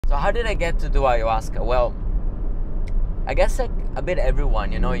So how did I get to do ayahuasca? Well, I guess like a bit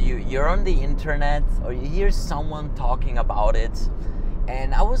everyone, you're on the internet or you hear someone talking about it.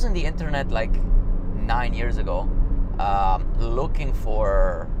 And I was on the internet like 9 years ago, looking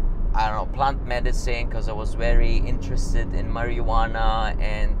for, I don't know, plant medicine, because I was very interested in marijuana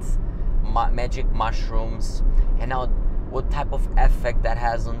and magic mushrooms, and what type of effect that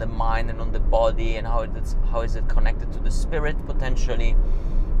has on the mind and on the body, and how is it connected to the spirit potentially.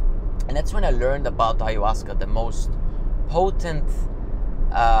 And that's when I learned about ayahuasca, the most potent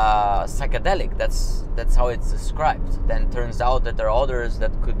psychedelic. That's how it's described. Then turns out that there are others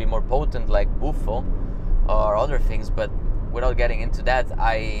that could be more potent, like bufo or other things. But without getting into that,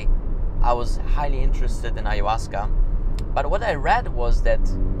 I was highly interested in ayahuasca. But what I read was that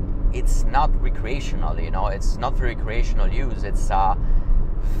it's not recreational. It's not for recreational use. It's a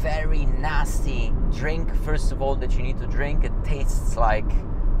very nasty drink. First of all, that you need to drink. It tastes like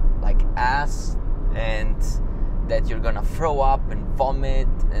ass, and that you're gonna throw up and vomit,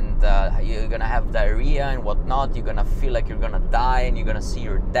 and you're gonna have diarrhea and whatnot. You're gonna feel like you're gonna die, and you're gonna see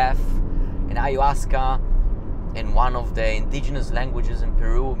your death. And ayahuasca, in one of the indigenous languages in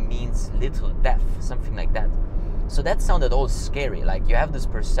Peru, means little death, something like that. So that sounded all scary. Like, you have this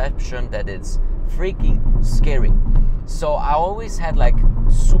perception that it's freaking scary. So I always had like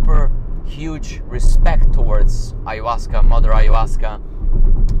super huge respect towards ayahuasca, Mother Ayahuasca,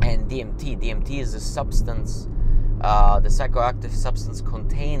 and DMT. DMT is the substance, the psychoactive substance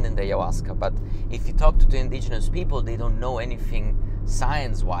contained in the ayahuasca. But if you talk to the indigenous people, they don't know anything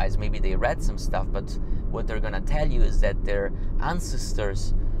science-wise. Maybe they read some stuff, but what they're gonna tell you is that their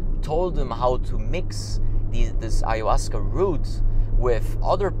ancestors told them how to mix this ayahuasca root with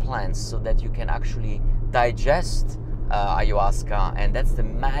other plants so that you can actually digest ayahuasca, and that's the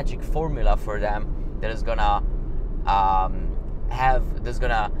magic formula for them that is gonna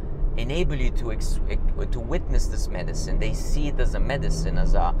enable you to witness this medicine. They see it as a medicine,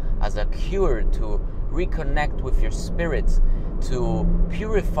 as a cure to reconnect with your spirit, to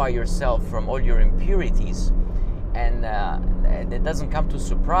purify yourself from all your impurities. And it doesn't come to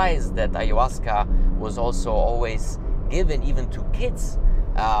surprise that ayahuasca was also always given even to kids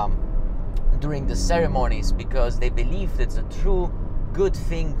during the ceremonies, because they believed it's a true good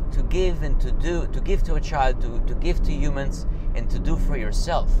thing to give and to give to a child, to give to humans, and to do for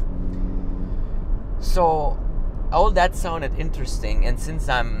yourself. So all that sounded interesting, and since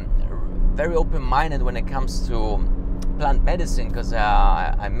I'm very open-minded when it comes to plant medicine, because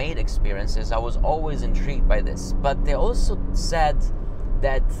I made experiences, I was always intrigued by this. But they also said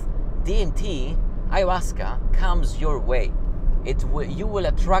that DMT, ayahuasca, comes your way. You will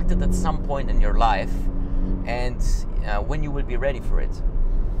attract it at some point in your life, and when you will be ready for it.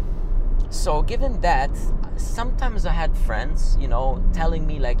 So given that, sometimes I had friends, telling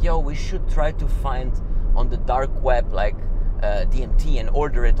me like, yo, we should try to find on the dark web like DMT and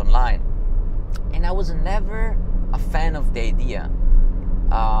order it online. And I was never a fan of the idea,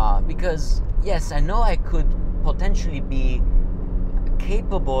 because yes, I know I could potentially be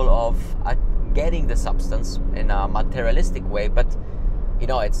capable of getting the substance in a materialistic way, but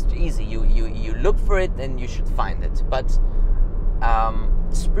it's easy. You look for it and you should find it. But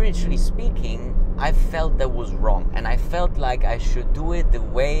spiritually speaking, I felt that was wrong, and I felt like I should do it the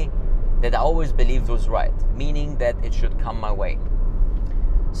way that I always believed was right, meaning that it should come my way.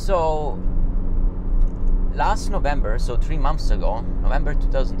 So last November, so 3 months ago, November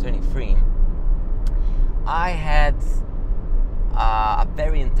 2023, I had a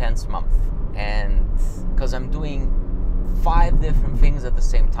very intense month, and because I'm doing 5 different things at the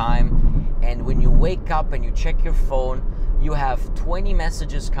same time, and when you wake up and you check your phone, you have 20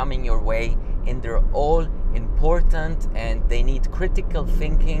 messages coming your way, and they're all important, and they need critical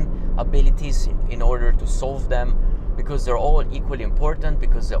thinking abilities in order to solve them, because they're all equally important,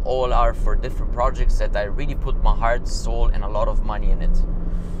 because they all are for different projects that I really put my heart, soul, and a lot of money in it.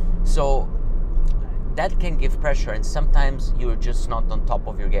 So that can give pressure, and sometimes you're just not on top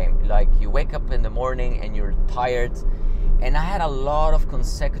of your game. Like, you wake up in the morning and you're tired, and I had a lot of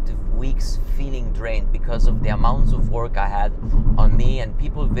consecutive weeks feeling drained because of the amounts of work I had on me, and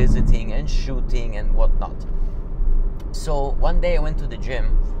people visiting and shooting and whatnot. So one day I went to the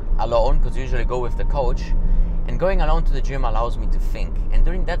gym alone, because usually I go with the coach, and going alone to the gym allows me to think. And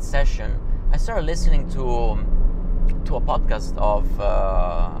during that session, I started listening to a podcast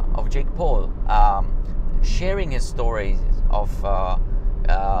of Jake Paul, sharing his stories of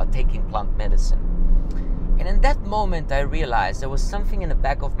taking plant medicine. And in that moment, I realized there was something in the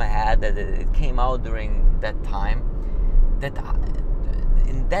back of my head that it came out during that time, that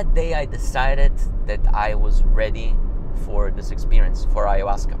in that day I decided that I was ready for this experience, for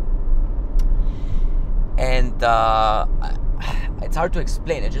ayahuasca. And it's hard to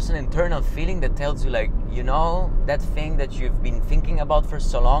explain. It's just an internal feeling that tells you, like, you know, that thing that you've been thinking about for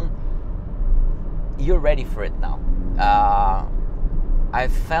so long, you're ready for it now. I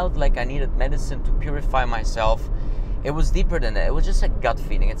felt like I needed medicine to purify myself. It was deeper than that. It was just a gut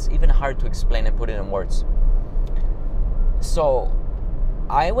feeling. It's even hard to explain and put it in words. So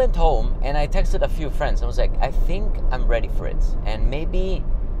I went home and I texted a few friends. I was like, I think I'm ready for it. And maybe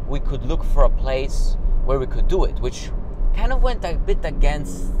we could look for a place where we could do it, which kind of went a bit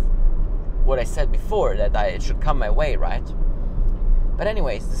against what I said before, that it should come my way, right? But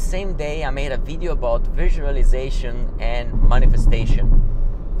anyways, the same day I made a video about visualization and manifestation.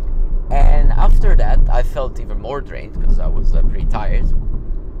 And after that, I felt even more drained because I was pretty tired.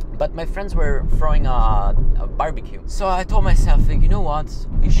 But my friends were throwing a barbecue. So I told myself, like, you know what?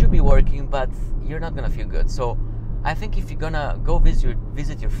 You should be working, but you're not gonna feel good. So I think if you're gonna go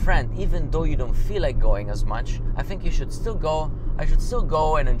visit your friend, even though you don't feel like going as much, I think you should still go. I should still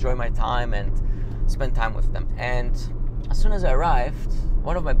go and enjoy my time and spend time with them. And as soon as I arrived,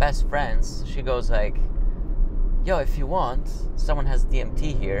 one of my best friends, she goes like, yo, if you want, someone has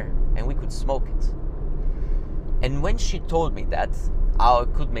DMT here and we could smoke it. And when she told me that, I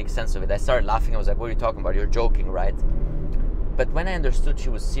could make sense of it. I started laughing. I was like, what are you talking about? You're joking, right? But when I understood she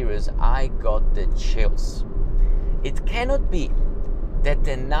was serious, I got the chills. It cannot be that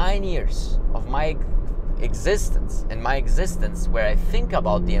the 9 years of my existence where I think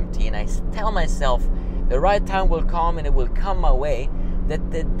about DMT and I tell myself the right time will come and it will come my way,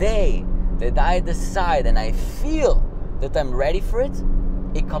 that the day that I decide and I feel that I'm ready for it,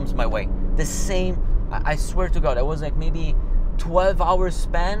 it comes my way. The same, I swear to God, I was like maybe 12 hours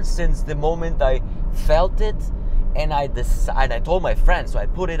span since the moment I felt it, and I told my friends, so I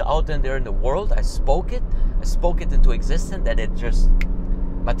put it out there in the world, I spoke it into existence, that it just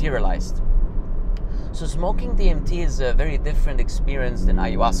materialized. So smoking DMT is a very different experience than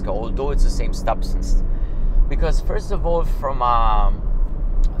ayahuasca, although it's the same substance. Because first of all, from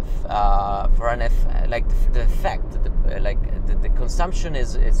the effect, the consumption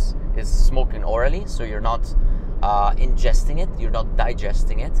is smoking orally, so you're not ingesting it, you're not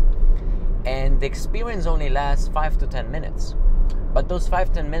digesting it, and the experience only lasts 5 to 10 minutes. But those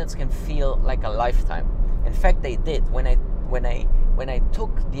 5-10 minutes can feel like a lifetime. In fact, they did. When I took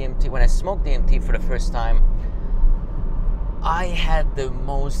DMT, when I smoked DMT for the first time, I had the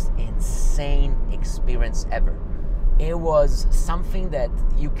most insane experience ever. It was something that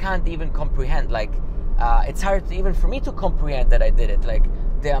you can't even comprehend. Like, it's hard even for me to comprehend that I did it. Like,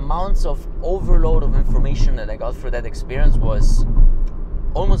 the amounts of overload of information that I got for that experience was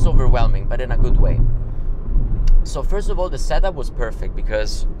almost overwhelming, but in a good way. So first of all, the setup was perfect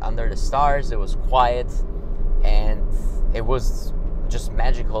because under the stars, it was quiet, and it was just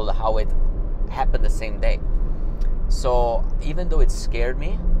magical how it happened the same day. So even though it scared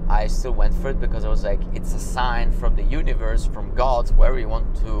me, I still went for it because I was like, it's a sign from the universe, from God, whoever you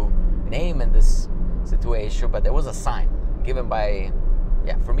want to name in this situation, but there was a sign given by,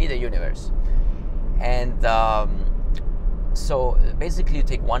 for me, the universe. And so basically you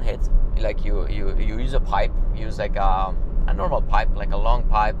take one hit, like you use a pipe, use like a normal pipe, like a long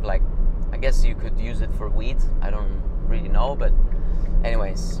pipe, like I guess you could use it for weed, I don't really know, but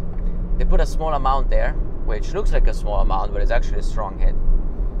anyways, they put a small amount there, which looks like a small amount, but it's actually a strong hit.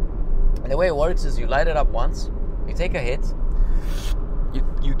 And the way it works is you light it up once, you take a hit,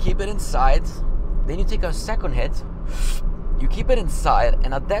 you keep it inside, then you take a second hit, you keep it inside,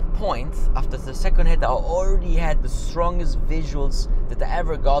 and at that point, after the second hit, I already had the strongest visuals that I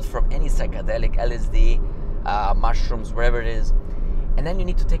ever got from any psychedelic, LSD, mushrooms, wherever it is. And then you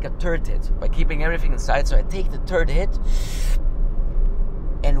need to take a third hit by keeping everything inside. So I take the third hit,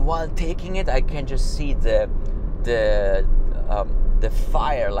 and while taking it, I can just see the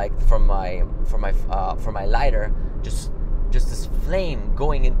fire, like from my lighter, just this flame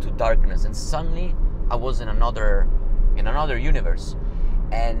going into darkness, and suddenly I was in another universe.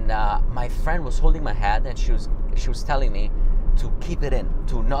 And my friend was holding my hand, and she was telling me to keep it in,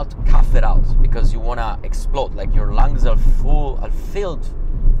 to not cough it out, because you want to explode, like your lungs are filled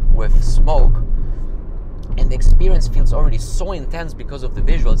with smoke, and the experience feels already so intense because of the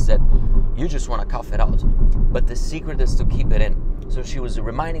visuals that you just want to cough it out. But the secret is to keep it in. So she was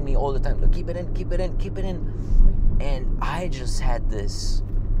reminding me all the time, look, keep it in, keep it in, keep it in. And I just had this,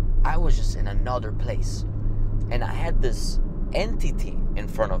 I was just in another place, and I had this entity in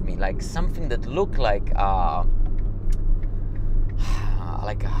front of me, like something that looked like an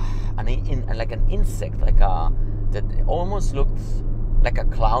insect, that almost looked like a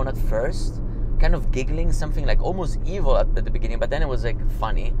clown at first, kind of giggling, something like almost evil at the beginning, but then it was like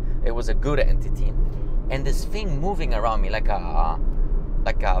funny. It was a good entity. And this thing moving around me like a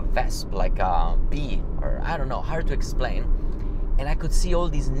vesp, like a bee, or I don't know, hard to explain. And I could see all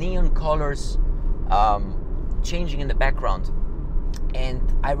these neon colors changing in the background. And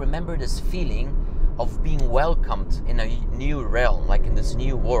I remember this feeling of being welcomed in a new realm, like in this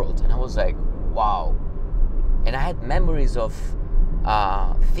new world. And I was like, wow. And I had memories of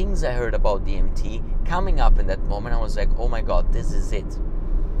things I heard about DMT coming up in that moment. I was like, oh my God, this is it.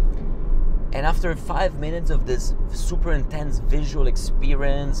 And after 5 minutes of this super intense visual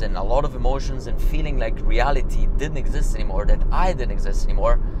experience and a lot of emotions and feeling like reality didn't exist anymore, that I didn't exist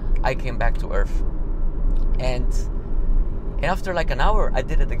anymore, I came back to Earth. And after like an hour, I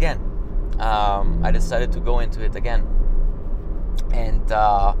did it again. I decided to go into it again. And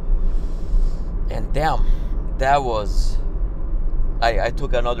damn, that was... I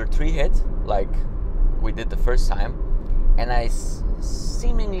took another 3 hits, like we did the first time. And I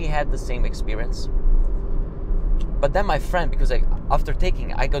seemingly had the same experience. But then my friend, because after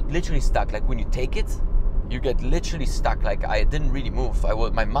taking it, I got literally stuck. Like when you take it, you get literally stuck. Like I didn't really move.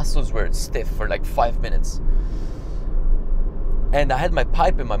 My muscles were stiff for like 5 minutes. And I had my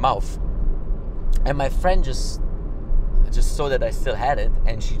pipe in my mouth. And my friend just saw that I still had it,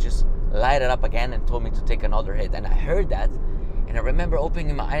 and she just lighted up again and told me to take another hit. And I heard that, and I remember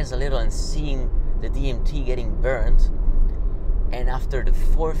opening my eyes a little and seeing the DMT getting burned. And after the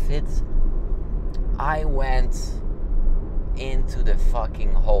 4th hit, I went into the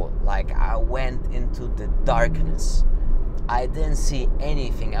fucking hole. Like I went into the darkness. I didn't see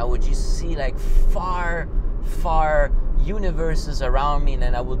anything. I would just see like far universes around me, and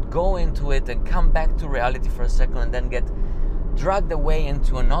then I would go into it and come back to reality for a second, and then get dragged away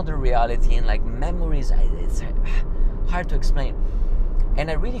into another reality, and like memories. It's hard to explain. And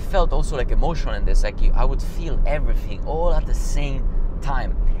I really felt also like emotion in this. Like I would feel everything all at the same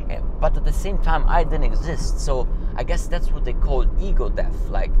time, but at the same time I didn't exist. So I guess that's what they call ego death.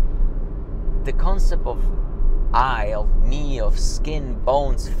 Like the concept of I, of me, of skin,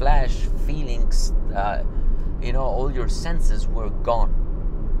 bones, flesh, feelings, all your senses were gone.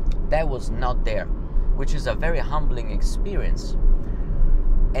 That was not there, which is a very humbling experience.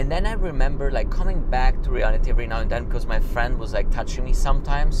 And then I remember like coming back to reality every now and then, because my friend was like touching me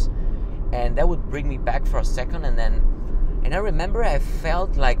sometimes, and that would bring me back for a second. And I remember I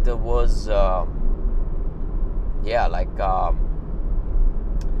felt like there was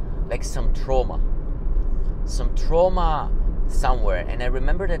like some trauma somewhere. And I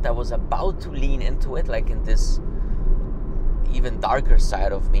remember that I was about to lean into it, like in this even darker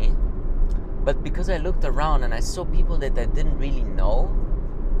side of me. But because I looked around and I saw people that I didn't really know,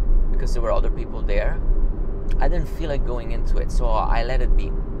 because there were other people there, I didn't feel like going into it, so I let it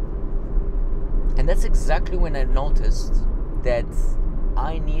be. And that's exactly when I noticed that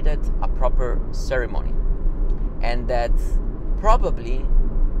I needed a proper ceremony, and that probably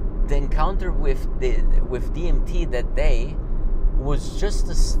the encounter with DMT that day was just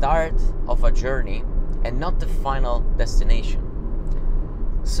the start of a journey and not the final destination.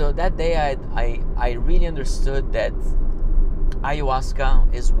 So that day I really understood that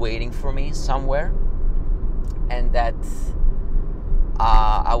ayahuasca is waiting for me somewhere, and that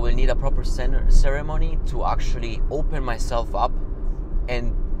I will need a proper ceremony to actually open myself up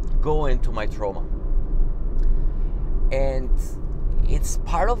and go into my trauma. And it's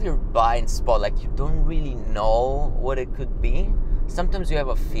part of your blind spot. Like you don't really know what it could be. Sometimes you have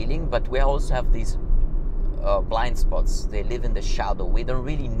a feeling, but we also have these blind spots. They live in the shadow. We don't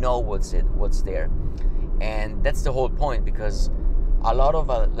really know what's there. And that's the whole point, because a lot of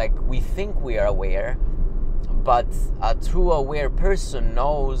we think we are aware, but a true aware person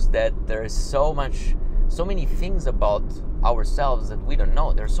knows that there's so many things about ourselves that we don't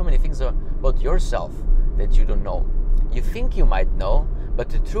know. There's so many things about yourself that you don't know. You think you might know, but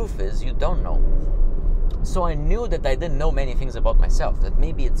the truth is you don't know. So I knew that I didn't know many things about myself, that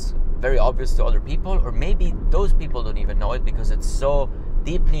maybe it's very obvious to other people, or maybe those people don't even know it because it's so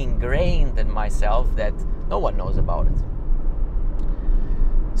deeply ingrained in myself that no one knows about it.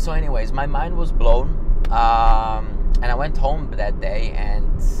 So anyways, my mind was blown, and I went home that day,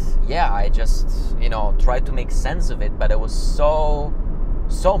 and I just tried to make sense of it, but it was so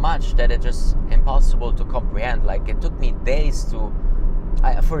much that it's just impossible to comprehend. Like it took me days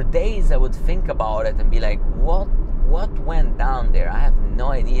for days I would think about it and be like, what went down there? I have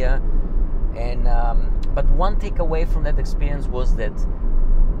no idea. And but one takeaway from that experience was that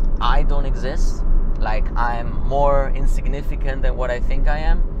I don't exist. Like I'm more insignificant than what I think I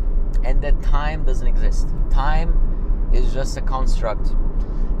am, and that time doesn't exist. Time is just a construct.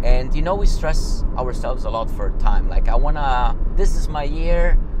 And you know, we stress ourselves a lot for time. Like, this is my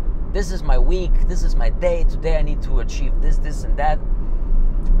year, this is my week, this is my day, today I need to achieve this, this and that.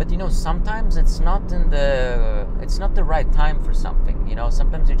 But you know, sometimes it's not the right time for something. You know,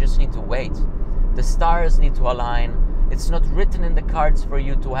 sometimes you just need to wait. The stars need to align. It's not written in the cards for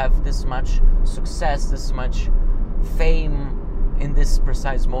you to have this much success, this much fame in this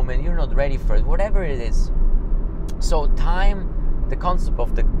precise moment. You're not ready for it, whatever it is. So time, the concept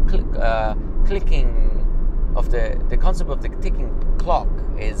of the the concept of the ticking clock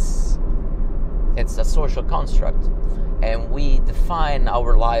it's a social construct, and we define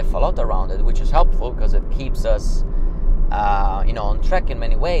our life a lot around it, which is helpful because it keeps us on track in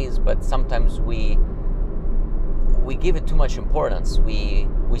many ways. But sometimes we give it too much importance. We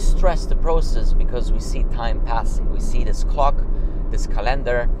stress the process because we see time passing. We see this clock, this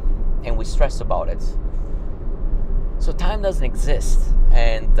calendar, and we stress about it. So time doesn't exist,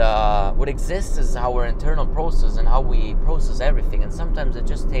 and what exists is our internal process and how we process everything, and sometimes it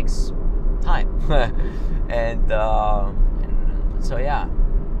just takes time. and so yeah,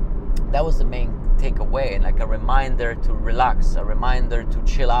 that was the main takeaway, and like a reminder to relax, a reminder to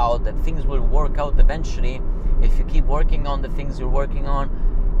chill out, that things will work out eventually if you keep working on the things you're working on,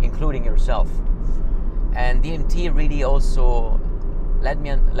 including yourself. And DMT really also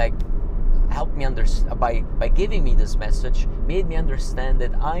helped me understand, by giving me this message, made me understand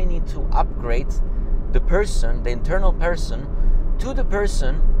that I need to upgrade the internal person, to the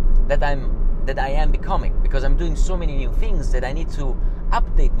person that I am becoming, because I'm doing so many new things that I need to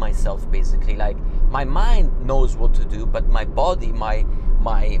update myself, basically. Like, my mind knows what to do, but my body, my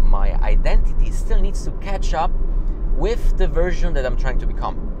identity still needs to catch up with the version that I'm trying to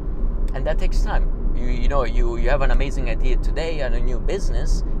become, and that takes time. You have an amazing idea today and a new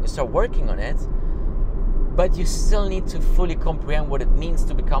business, you start working on it, but you still need to fully comprehend what it means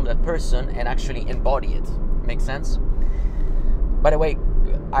to become that person and actually embody it. Makes sense? By the way,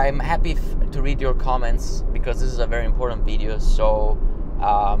 I'm happy to read your comments, because this is a very important video. So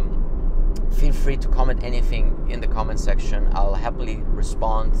feel free to comment anything in the comment section. I'll happily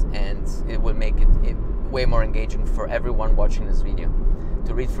respond, and it will make it way more engaging for everyone watching this video,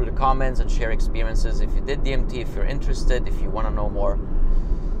 to read through the comments and share experiences. If you did DMT, if you're interested, if you want to know more.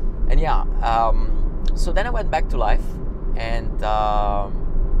 And yeah, so then I went back to life, and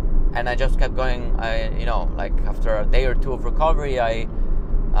I just kept going. Like after a day or two of recovery,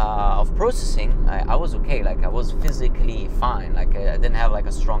 of processing, I was okay. Like, I was physically fine. Like, I didn't have like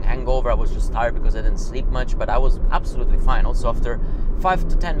a strong hangover. I was just tired because I didn't sleep much, but I was absolutely fine. Also, after 5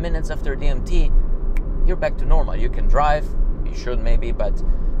 to 10 minutes after DMT, you're back to normal. You can drive. You should maybe, but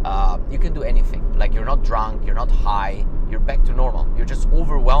you can do anything. Like, you're not drunk, you're not high, you're back to normal. You're just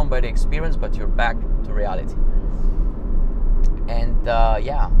overwhelmed by the experience, but you're back to reality. And I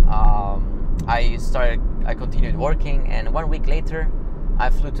continued working, and 1 week later I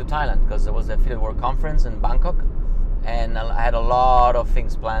flew to Thailand because there was a Fieldwork conference in Bangkok, and I had a lot of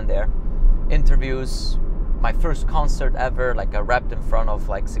things planned there. Interviews, my first concert ever, like I rapped in front of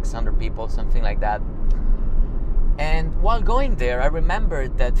like 600 people, something like that. And while going there, I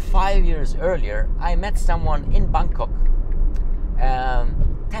remembered that 5 years earlier, I met someone in Bangkok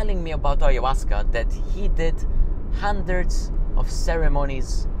telling me about ayahuasca, that he did hundreds of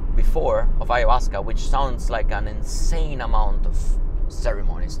ceremonies before of ayahuasca, which sounds like an insane amount of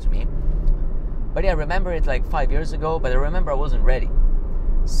ceremonies to me. But yeah, I remember it like 5 years ago, but I remember I wasn't ready.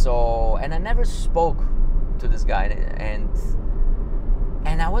 So, and I never spoke to this guy, and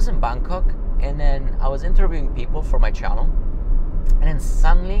I was in Bangkok, and then I was interviewing people for my channel, and then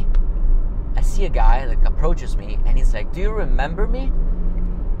suddenly I see a guy like approaches me, and he's like, "Do you remember me?"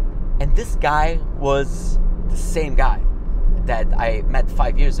 And this guy was the same guy that I met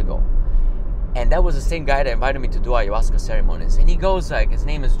 5 years ago, and that was the same guy that invited me to do ayahuasca ceremonies. And he goes like, his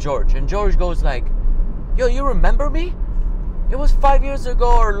name is George, and George goes like, "Yo, you remember me? It was 5 years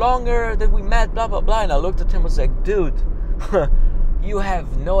ago or longer that we met, blah blah blah." And I looked at him and was like, "Dude, you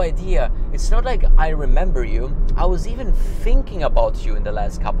have no idea. It's not like I remember you. I was even thinking about you in the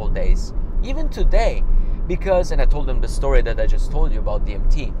last couple of days, even today, because," and I told him the story that I just told you about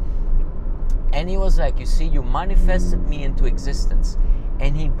DMT. And he was like, "You see, you manifested me into existence."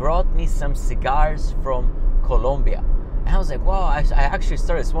 And he brought me some cigars from Colombia. And I was like, wow, I actually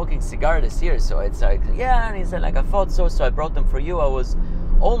started smoking cigar this year. So it's like, yeah. And he said like, "I thought so. So I brought them for you. I was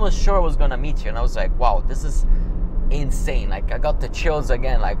almost sure I was going to meet you." And I was like, wow, this is insane. Like, I got the chills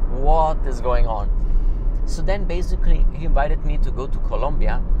again. Like, what is going on? So then basically he invited me to go to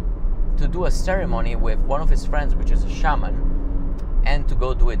Colombia to do a ceremony with one of his friends, which is a shaman, and to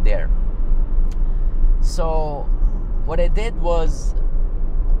go do it there. So what I did was,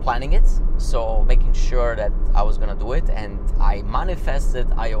 planning it, so making sure that I was gonna do it, and I manifested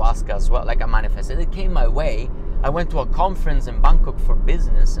ayahuasca as well. Like I manifested, it came my way. I went to a conference in Bangkok for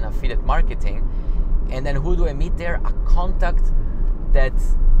business and affiliate marketing, and then who do I meet there? A contact that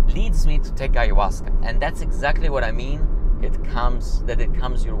leads me to take ayahuasca, and that's exactly what I mean. It comes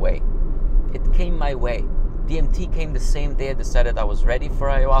your way. It came my way. DMT came the same day I decided I was ready for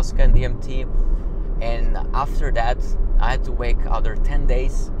ayahuasca and DMT, and after that I had to wait other 10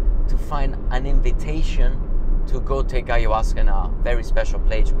 days to find an invitation to go take ayahuasca in a very special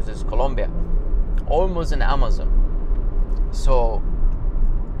place, which is Colombia, almost in Amazon. So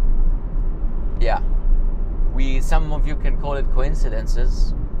yeah, some of you can call it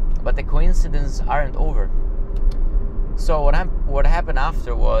coincidences, but the coincidences aren't over. So what happened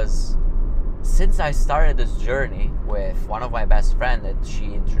after was, since I started this journey with one of my best friends, that she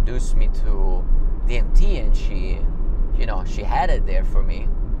introduced me to DMT, and she had it there for me,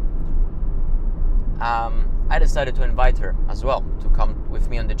 I decided to invite her as well to come with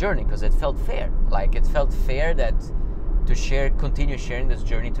me on the journey, because it felt fair. Like, it felt fair that to continue sharing this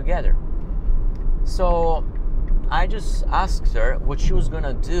journey together. So I just asked her what she was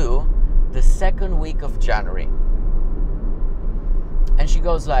gonna do the second week of January, and she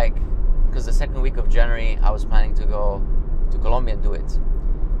goes like, because the second week of January I was planning to go to Colombia and do it,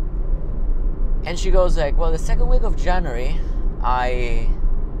 and she goes like, well, the second week of January I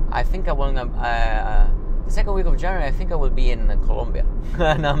think I will the second week of January I think I will be in Colombia.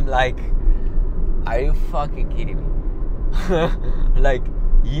 And I'm like, are you fucking kidding me? Like,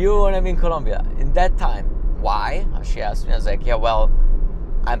 you want to be in Colombia in that time? Why? She asked me. I was like, yeah, well,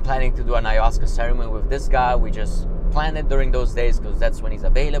 I'm planning to do an ayahuasca ceremony with this guy. We just planned it during those days because that's when he's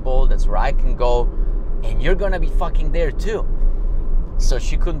available. That's where I can go. And you're going to be fucking there too. So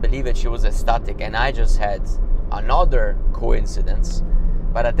she couldn't believe it. She was ecstatic. And I just had another coincidence.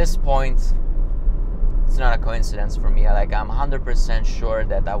 But at this point, it's not a coincidence for me. I'm 100% sure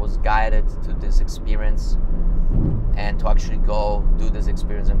that I was guided to this experience and to actually go do this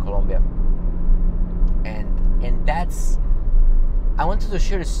experience in Colombia. And that's, I wanted to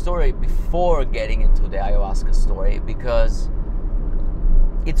share the story before getting into the ayahuasca story, because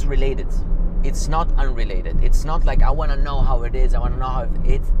it's related. It's not unrelated. It's not like I want to know how it is. I want to know how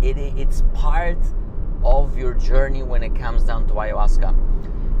it's part of your journey when it comes down to ayahuasca.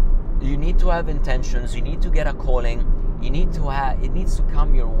 You need to have intentions. You need to get a calling. It needs to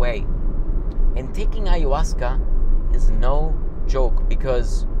come your way. And taking ayahuasca is no joke,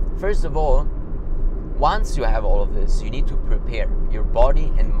 because first of all, once you have all of this, you need to prepare your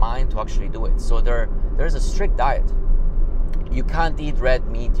body and mind to actually do it. So there's a strict diet. You can't eat red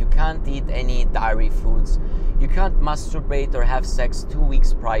meat. You can't eat any dairy foods. You can't masturbate or have sex 2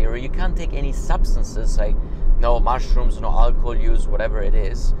 weeks prior. You can't take any substances, like no mushrooms, no alcohol use, whatever it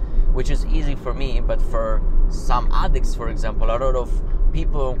is, which is easy for me. But for some addicts, for example, a lot of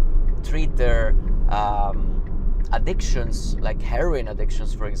people treat their addictions, like heroin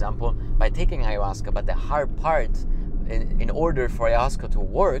addictions, for example, by taking ayahuasca. But the hard part, in order for ayahuasca to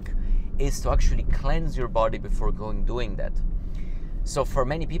work, is to actually cleanse your body before doing that. So for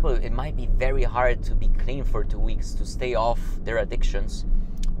many people, it might be very hard to be clean for 2 weeks, to stay off their addictions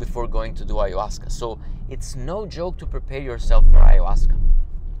before going to do ayahuasca. So it's no joke to prepare yourself for ayahuasca.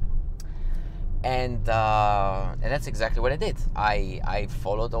 And that's exactly what I did. I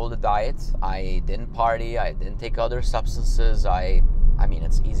followed all the diet. I didn't party. I didn't take other substances. I mean,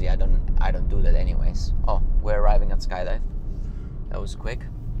 it's easy. I don't do that anyways. Oh, we're arriving at Skydive. That was quick.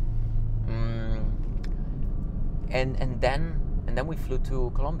 And then we flew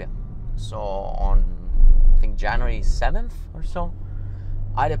to Colombia. So on, I think, January 7th or so,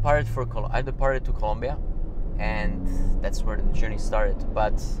 I departed to Colombia, and that's where the journey started.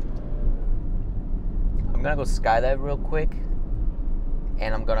 But I'm gonna go skydive real quick,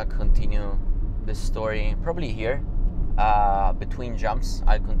 and I'm gonna continue this story probably here. Between jumps,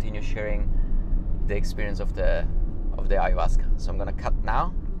 I'll continue sharing the experience of the ayahuasca. So I'm gonna cut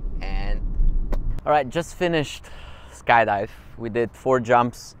now. And all right, just finished skydive. We did 4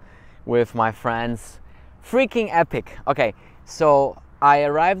 jumps with my friends. Freaking epic. Okay, so I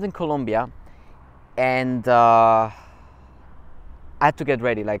arrived in Colombia, and I had to get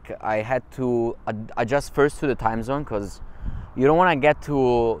ready. Like, I had to adjust first to the time zone, because you don't want to get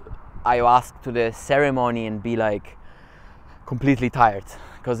to ayahuasca, to the ceremony, and be like completely tired,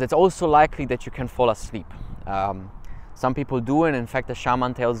 because it's also likely that you can fall asleep. Some people do, and in fact the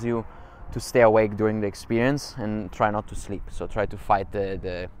shaman tells you to stay awake during the experience and try not to sleep. So try to fight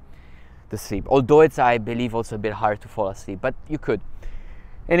the sleep. Although it's, I believe, also a bit hard to fall asleep, but you could.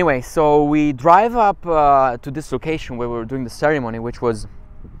 Anyway, so we drive up to this location where we were doing the ceremony, which was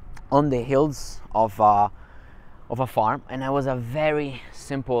on the hills of a farm, and it was a very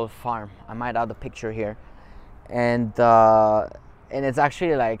simple farm. I might add a picture here, and it's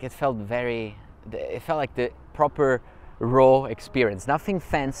actually like it felt like the proper raw experience. Nothing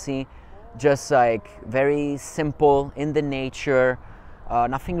fancy, just like very simple in the nature,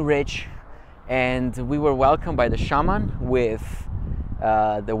 nothing rich. And we were welcomed by the shaman with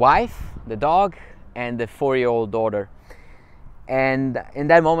the wife, the dog, and the 4-year-old daughter. And in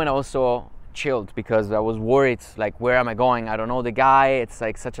that moment I also chilled, because I was worried, like, where am I going? I don't know the guy. It's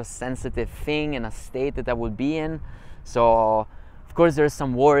like such a sensitive thing and a state that I would be in. So of course there's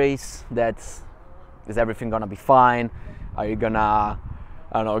some worries that, is everything gonna be fine? Are you gonna,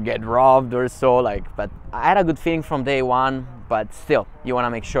 I don't know, get robbed or so? Like, but I had a good feeling from day one, but still, you wanna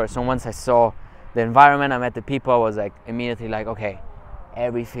make sure. So once I saw the environment, I met the people, I was like immediately like, okay,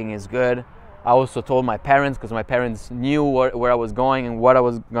 everything is good. I also told my parents, because my parents knew where I was going and what I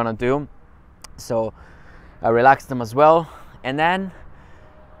was gonna do. So I relaxed them as well. And then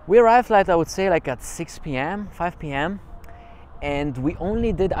we arrived, like, I would say like at 6 p.m., 5 p.m. And we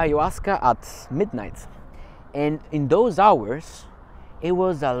only did ayahuasca at midnight. And in those hours, it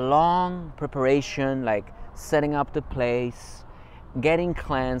was a long preparation, like setting up the place, getting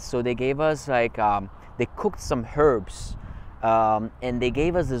cleansed. So they gave us like, they cooked some herbs, and they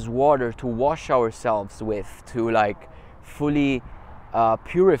gave us this water to wash ourselves with, to like fully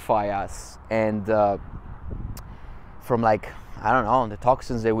purify us, and from, like, I don't know, the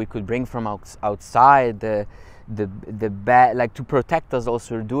toxins that we could bring from outside, the bad, like, to protect us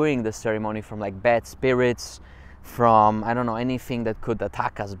also during the ceremony from like bad spirits, from, I don't know, anything that could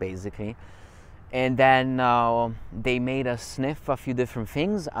attack us basically. And then they made us sniff a few different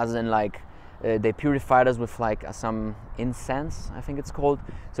things, as in like they purified us with like some incense, I think it's called.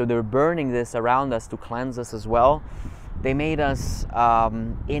 So they were burning this around us to cleanse us as well. They made us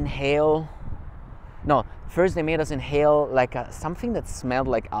inhale. No, first they made us inhale like something that smelled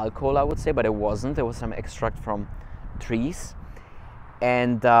like alcohol, I would say, but it wasn't. It was some extract from trees,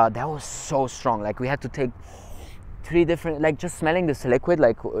 and that was so strong. Like, we had to take 3 different, like, just smelling this liquid,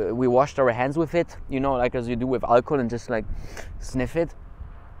 like we washed our hands with it, you know, like as you do with alcohol, and just like sniff it.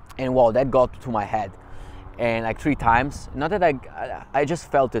 And wow, that got to my head, and like 3 times. Not that I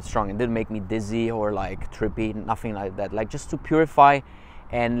just felt it strong. It didn't make me dizzy or like trippy, nothing like that. Like, just to purify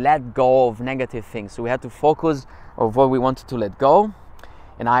and let go of negative things. So we had to focus on what we wanted to let go,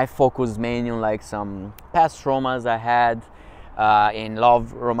 and I focused mainly on like some past traumas I had in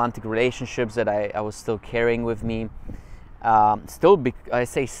love, romantic relationships that I was still carrying with me. I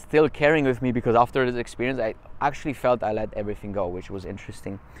say still carrying with me, because after this experience I actually felt I let everything go, which was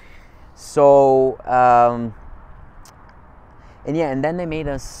interesting. So and yeah, and then they made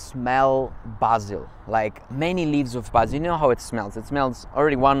us smell basil, like many leaves of basil. You know how it smells. It smells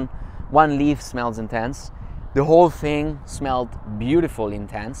already, one leaf smells intense. The whole thing smelled beautiful,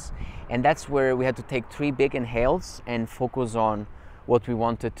 intense. And that's where we had to take 3 big inhales and focus on what we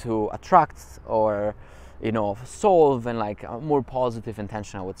wanted to attract, or, you know, solve, and like a more positive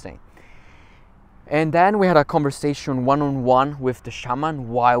intention, I would say. And then we had a conversation one-on-one with the shaman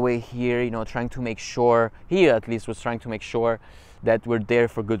while we're here, you know, trying to make sure, he at least was trying to make sure that we're there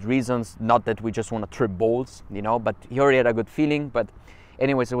for good reasons, not that we just want to trip balls, you know, but he already had a good feeling. But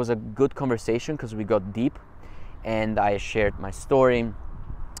anyways, it was a good conversation because we got deep, and I shared my story,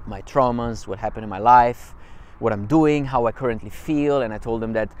 my traumas, what happened in my life, what I'm doing, how I currently feel. And I told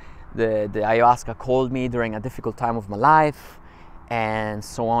him that the ayahuasca called me during a difficult time of my life, and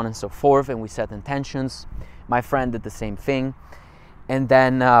so on and so forth. And we set intentions. My friend did the same thing. And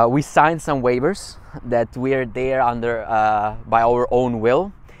then we signed some waivers that we are there under by our own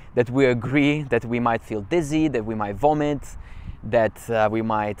will, that we agree that we might feel dizzy, that we might vomit, that we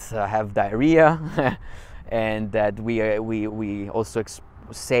might have diarrhea, and that we also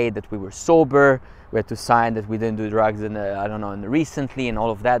say that we were sober. We had to sign that we didn't do drugs recently, and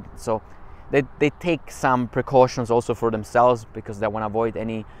all of that. So they take some precautions also for themselves, because they want to avoid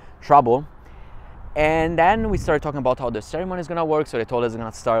any trouble. And then we started talking about how the ceremony is going to work. So they told us it's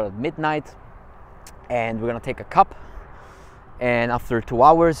going to start at midnight, and we're going to take a cup, and after 2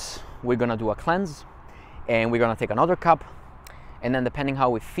 hours we're going to do a cleanse, and we're going to take another cup, and then depending how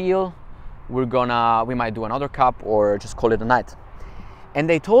we feel, we might do another cup or just call it a night. And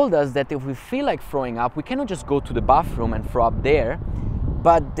they told us that if we feel like throwing up, we cannot just go to the bathroom and throw up there,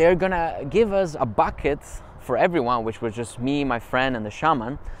 but they're gonna give us a bucket for everyone, which was just me, my friend, and the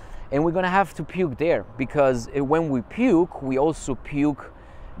shaman, and we're gonna have to puke there, because when we puke, we also puke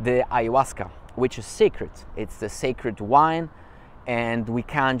the ayahuasca, which is sacred. It's the sacred wine, and we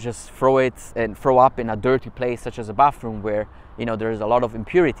can't just throw it and throw up in a dirty place such as a bathroom where, you know, there's a lot of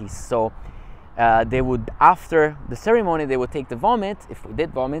impurities. So they would, after the ceremony, they would take the vomit, if we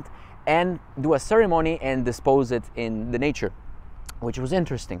did vomit, and do a ceremony and dispose it in the nature, which was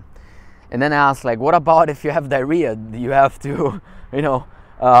interesting. And then I asked, like, what about if you have diarrhea? Do you have to, you know,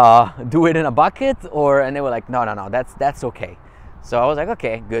 do it in a bucket? Or, and they were like, no, that's okay. So I was like,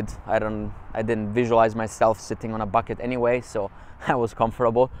 okay, good. I didn't visualize myself sitting on a bucket anyway, so I was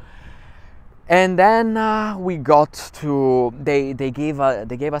comfortable. And then we got to, they gave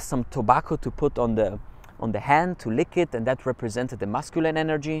us some tobacco to put on the hand to lick it, and that represented the masculine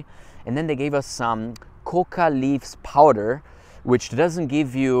energy. And then they gave us some coca leaves powder, which doesn't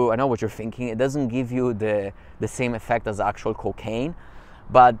give you, I know what you're thinking, it doesn't give you the same effect as actual cocaine,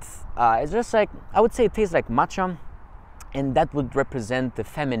 but it's just like, I would say it tastes like matcha, and that would represent the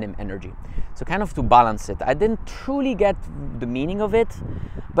feminine energy. So kind of to balance it. I didn't truly get the meaning of it,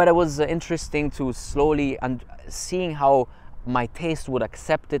 but it was interesting to slowly, and seeing how my taste would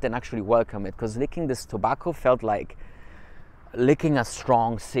accept it and actually welcome it, because licking this tobacco felt like licking a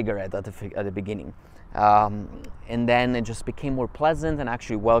strong cigarette at the beginning. And then it just became more pleasant and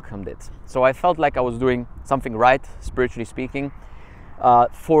actually welcomed it. So I felt like I was doing something right, spiritually speaking,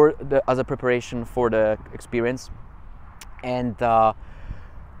 as a preparation for the experience. And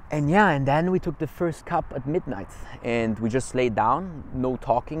then we took the first cup at midnight, and we just laid down, no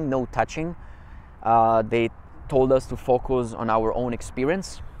talking, no touching. They told us to focus on our own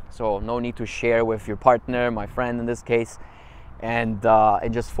experience, so no need to share with your partner, my friend in this case, and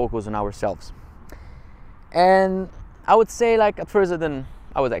just focus on ourselves. And I would say, like, at first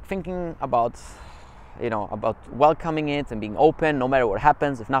I was like thinking about, you know, about welcoming it and being open no matter what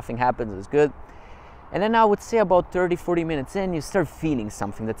happens. If nothing happens, it's good. And then I would say about 30-40 minutes in, you start feeling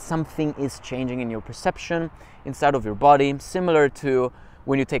something, that something is changing in your perception inside of your body, similar to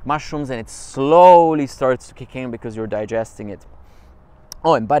when you take mushrooms and it slowly starts to kick in because you're digesting it.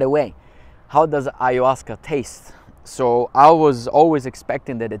 Oh, and by the way, how does ayahuasca taste? So I was always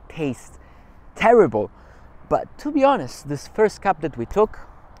expecting that it tastes terrible, but to be honest, this first cup that we took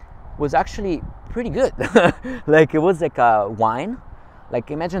was actually pretty good. Like, it was like a wine.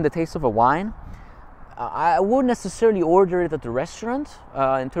 Like, imagine the taste of a wine. I wouldn't necessarily order it at the restaurant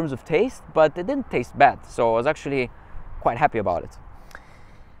in terms of taste, but it didn't taste bad, so I was actually quite happy about it.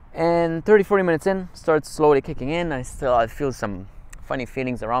 And 30-40 minutes in, starts slowly kicking in. I feel some funny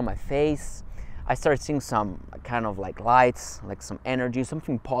feelings around my face. I started seeing some kind of like lights, like some energy,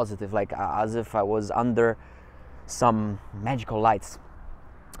 something positive, like as if I was under some magical lights.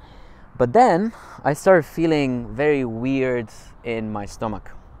 But then I started feeling very weird in my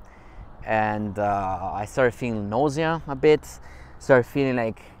stomach. And I started feeling nausea a bit, started feeling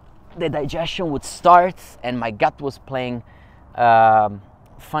like the digestion would start and my gut was playing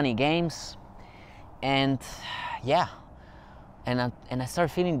funny games. And yeah, and I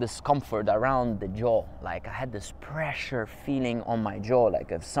started feeling discomfort around the jaw. Like, I had this pressure feeling on my jaw,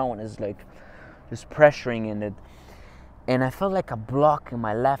 like if someone is like just pressuring in it. And I felt like a block in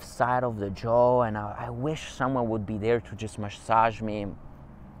my left side of the jaw, and I wish someone would be there to just massage me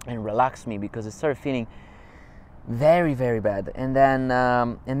and relax me, because it started feeling very, very bad. And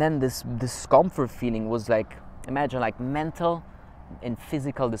then this discomfort feeling was like, imagine like mental and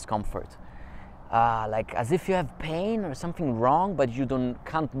physical discomfort, like as if you have pain or something wrong, but you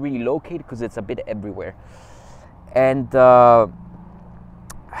can't really locate because it's a bit everywhere. And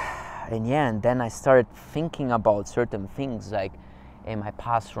then I started thinking about certain things, like in my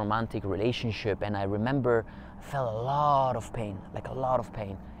past romantic relationship, and I remember I felt a lot of pain, like a lot of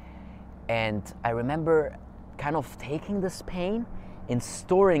pain. And I remember kind of taking this pain and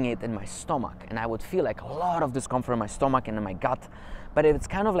storing it in my stomach, and I would feel like a lot of discomfort in my stomach and in my gut. But it's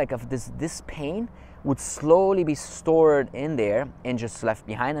kind of like if this pain would slowly be stored in there and just left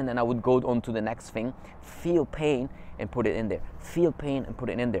behind, and then I would go on to the next thing, feel pain and put it in there, feel pain and put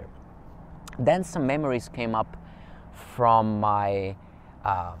it in there. Then some memories came up from my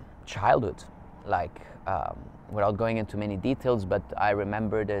childhood, like without going into many details, but I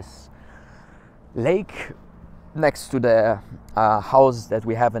remember this lake next to the house that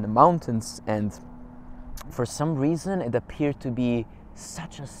we have in the mountains, and for some reason it appeared to be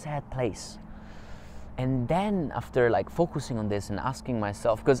such a sad place. And then after like focusing on this and asking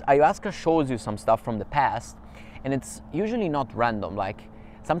myself, because ayahuasca shows you some stuff from the past, and it's usually not random. Like,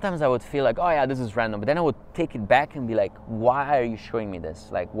 sometimes I would feel like, oh yeah, this is random, but then I would take it back and be like, why are you showing me this?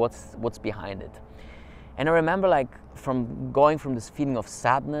 Like, what's behind it? And I remember, like, from going from this feeling of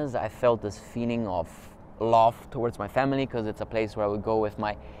sadness, I felt this feeling of love towards my family, because it's a place where I would go with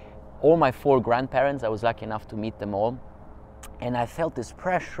all my 4 grandparents. I was lucky enough to meet them all. And I felt this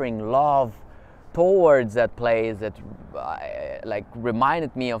pressuring love towards that place that like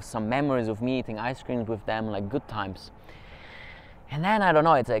reminded me of some memories of me eating ice creams with them, like good times. And then I don't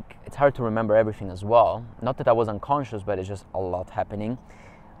know, it's hard to remember everything as well. Not that I was unconscious, but it's just a lot happening.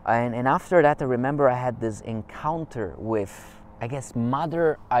 And after that, I remember I had this encounter with, I guess,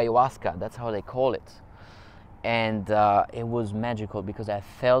 Mother Ayahuasca. That's how they call it. And it was magical because I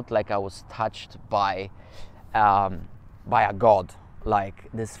felt like I was touched by a god, like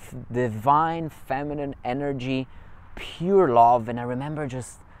this divine feminine energy, pure love. And I remember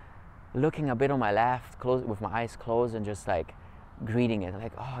just looking a bit on my left, close, with my eyes closed, and just like greeting it,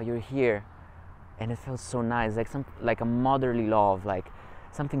 like, oh, you're here. And it felt so nice, like a motherly love, like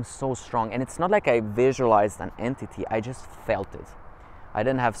something so strong. And it's not like I visualized an entity, I just felt it. I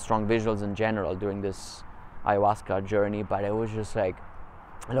didn't have strong visuals in general during this ayahuasca journey, but it was just like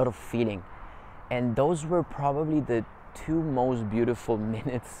a lot of feeling. And those were probably the 2 most beautiful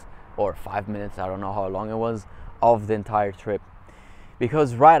minutes, or 5 minutes, I don't know how long it was, of the entire trip.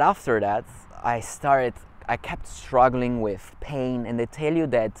 Because right after that, I kept struggling with pain. And they tell you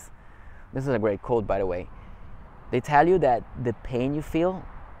that, this is a great quote, by the way, they tell you that the pain you feel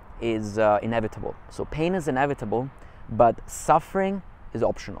is inevitable. So pain is inevitable, but suffering is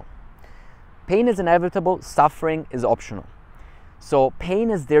optional. Pain is inevitable, suffering is optional. So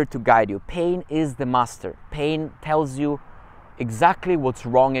pain is there to guide you. Pain is the master. Pain tells you exactly what's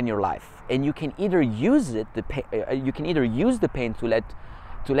wrong in your life, and you can either use it, you can either use the pain to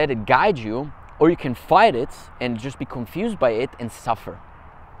let it guide you, or you can fight it and just be confused by it and suffer.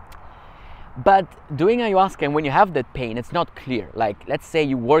 But doing ayahuasca, and when you have that pain, it's not clear. Like, let's say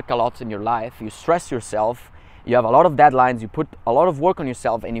you work a lot in your life, you stress yourself, you have a lot of deadlines, you put a lot of work on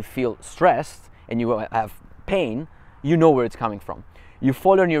yourself, and you feel stressed and you have pain, you know where it's coming from. You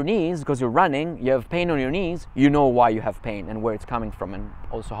fall on your knees because you're running, you have pain on your knees, you know why you have pain and where it's coming from, and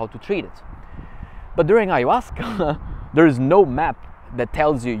also how to treat it. But during ayahuasca, there is no map that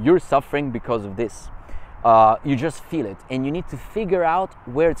tells you you're suffering because of this. You just feel it, and you need to figure out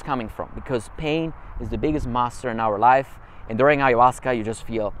where it's coming from, because pain is the biggest master in our life. And during ayahuasca,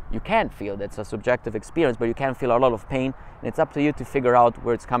 you can feel, that's a subjective experience, but you can feel a lot of pain, and it's up to you to figure out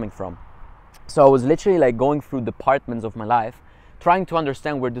where it's coming from. So I was literally like going through departments of my life, trying to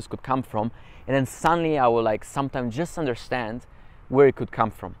understand where this could come from, and then suddenly I will like sometimes just understand where it could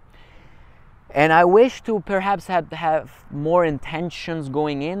come from. And I wish to perhaps have more intentions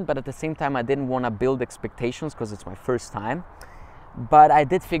going in, but at the same time I didn't want to build expectations because it's my first time. But I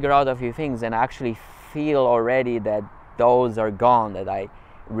did figure out a few things, and I actually feel already that those are gone, that I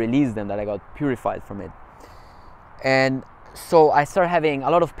released them, that I got purified from it. And so I started having a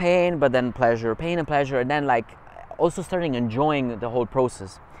lot of pain, but then pleasure, pain and pleasure, and then like also starting enjoying the whole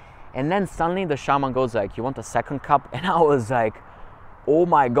process. And then suddenly the shaman goes like, you want a second cup? And I was like, oh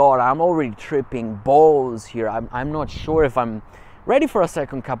my God, I'm already tripping balls here. I'm not sure if I'm ready for a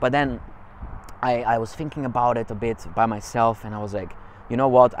second cup. But then I was thinking about it a bit by myself, and I was like, you know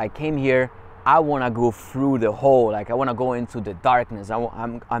what? I came here, I want to go through the whole, like I want to go into the darkness.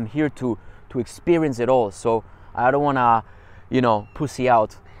 I'm here to experience it all. So I don't want to, pussy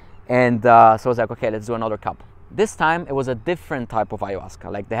out. And so I was like, okay, let's do another cup. This time it was a different type of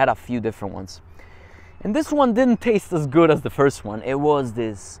ayahuasca. Like they had a few different ones. And this one didn't taste as good as the first one. It was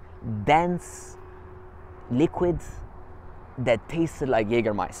this dense liquid that tasted like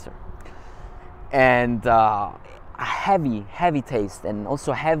Jägermeister. And a heavy taste, and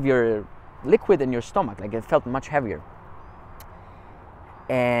also heavier liquid in your stomach. Like it felt much heavier.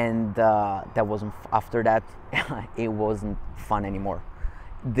 And that wasn't, after that, it wasn't fun anymore.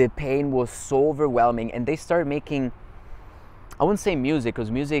 The pain was so overwhelming, and they started making, I wouldn't say music, because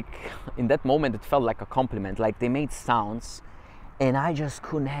music in that moment it felt like a compliment. Like they made sounds, and I just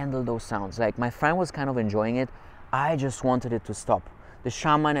couldn't handle those sounds. Like my friend was kind of enjoying it, I just wanted it to stop. The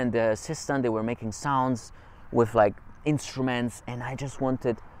shaman and the assistant, they were making sounds with like instruments, and I just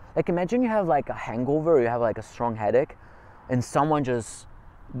wanted, like imagine you have like a hangover, or you have like a strong headache, and someone just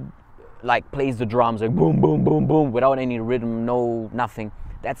like plays the drums like boom boom boom boom without any rhythm, no nothing.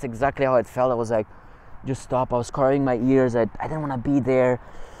 That's exactly how it felt. I was like, just stop. I was covering my ears. I didn't want to be there,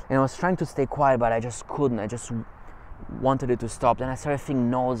 and I was trying to stay quiet, but I just couldn't. I just wanted it to stop. Then I started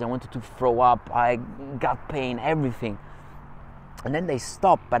feeling nausea. I wanted to throw up. I got pain, everything. And then they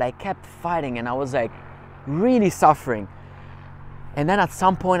stopped, but I kept fighting, and I was like really suffering. And then at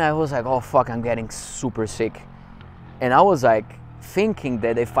some point I was like, oh fuck, I'm getting super sick. And I was like thinking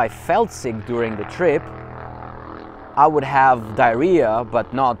that if I felt sick during the trip, I would have diarrhea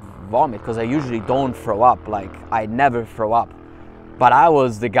but not vomit, because I usually don't throw up. Like I never throw up, but I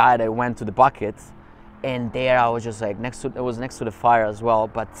was the guy that went to the bucket And there I was just like it was next to the fire as well,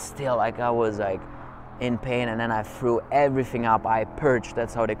 but still like I was like in pain. And then I threw everything up. I purged,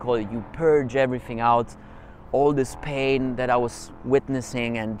 that's how they call it. You purge everything out, all this pain that I was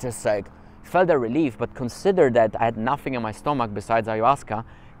witnessing, and just like felt a relief. But consider that I had nothing in my stomach besides ayahuasca,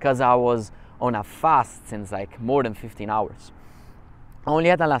 because I was on a fast since like more than 15 hours. I only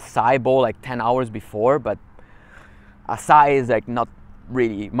had an acai bowl like 10 hours before, but acai is like not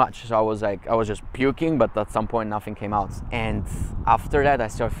really much, so I was just puking, but at some point nothing came out. And after that I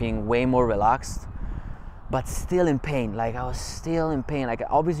started feeling way more relaxed, but still in pain. Like I was still in pain. Like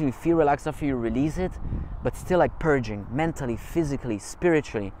obviously you feel relaxed after you release it, but still like purging mentally, physically,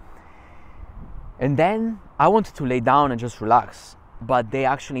 spiritually. And then I wanted to lay down and just relax, but they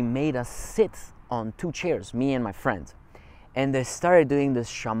actually made us sit on 2 chairs, me and my friend, and they started doing this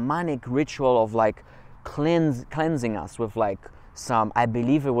shamanic ritual of like cleansing us with like some, I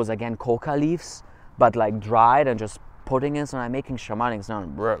believe it was again coca leaves, but like dried, and just putting it, so I'm making shamanic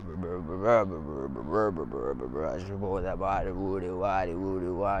sound,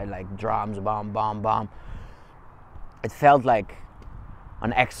 like drums, bam, bam, bam. It felt like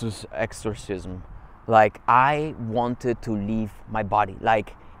an exorcism. Like I wanted to leave my body.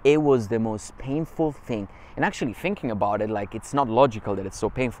 Like it was the most painful thing. And actually thinking about it, like it's not logical that it's so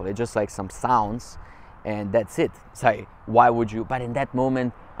painful. It's just like some sounds and that's it. It's like, why would you? But in that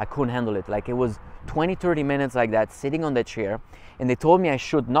moment, I couldn't handle it. Like it was 20-30 minutes like that, sitting on the chair, and they told me I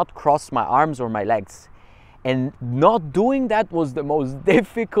should not cross my arms or my legs. And not doing that was the most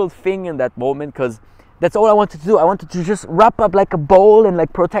difficult thing in that moment, because that's all I wanted to do. I wanted to just wrap up like a bowl and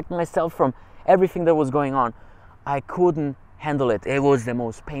like protect myself from everything that was going on. I couldn't handle it. It was the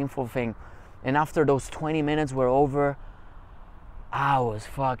most painful thing. And after those 20 minutes were over, I was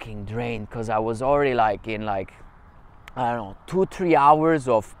fucking drained, because I was already like in like, I don't know, 2-3 hours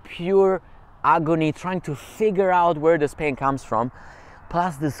of pure agony, trying to figure out where this pain comes from,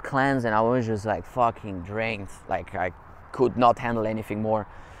 plus this cleanse, and I was just like fucking drained. Like I could not handle anything more.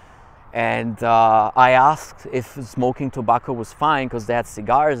 And I asked if smoking tobacco was fine, because they had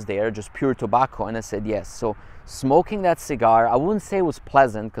cigars there, just pure tobacco, and I said yes. So smoking that cigar, I wouldn't say it was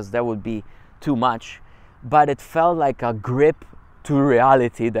pleasant, because that would be too much, but it felt like a grip to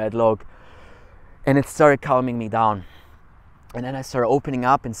reality, that look, and it started calming me down. And then I started opening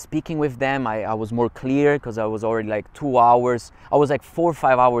up and speaking with them. I was more clear, because I was already like 2 hours, I was like 4 or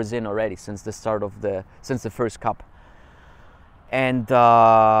 5 hours in already since the start of since the first cup. And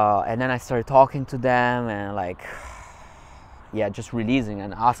then I started talking to them, and like, yeah, just releasing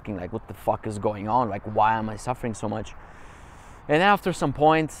and asking like, what the fuck is going on? Like, why am I suffering so much? And then after some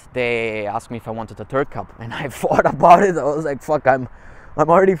point, they asked me if I wanted a 3rd cup, and I thought about it. I was like, fuck, I'm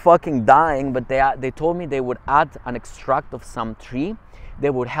already fucking dying. But they told me they would add an extract of some tree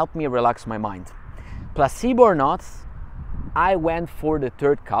that would help me relax my mind. Placebo or not, I went for the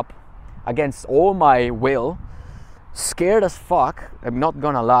 3rd cup against all my will, scared as fuck. I'm not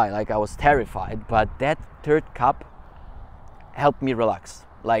gonna lie, like I was terrified, but that 3rd cup helped me relax.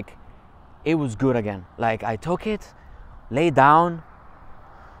 Like it was good again. Like I took it, lay down,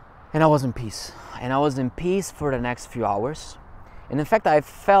 and I was in peace. And I was in peace for the next few hours. And in fact, I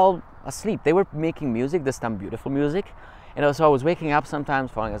fell asleep. They were making music, this time beautiful music. And so I was waking up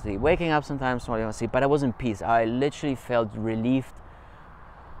sometimes, falling asleep, waking up sometimes, falling asleep, but I was in peace. I literally felt relieved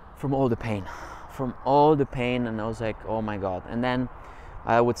from all the pain. And I was like, oh my God. And then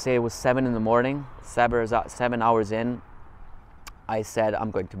I would say it was 7 in the morning, 7 hours in, I said,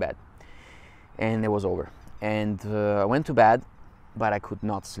 I'm going to bed. And it was over. And I went to bed, but I could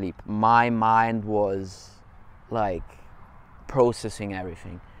not sleep. My mind was like processing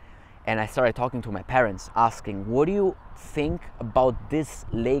everything. And I started talking to my parents, asking, what do you think about this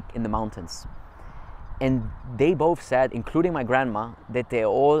lake in the mountains? And they both said, including my grandma, that they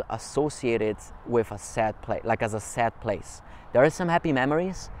all associate it with a sad place, like as a sad place. There are some happy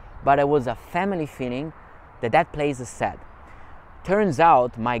memories, but it was a family feeling that place is sad. Turns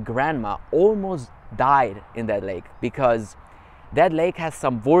out my grandma almost died in that lake, because that lake has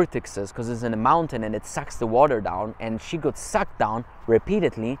some vortexes, because it's in a mountain and it sucks the water down, and she got sucked down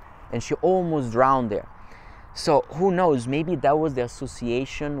repeatedly and she almost drowned there. So who knows, maybe that was the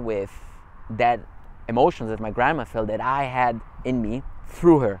association with that emotions that my grandma felt that I had in me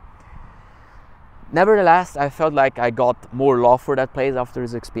through her. Nevertheless, I felt like I got more love for that place after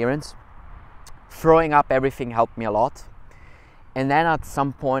this experience. Throwing up everything helped me a lot. And then at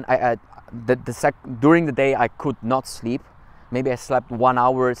some point, during the day I could not sleep. Maybe I slept 1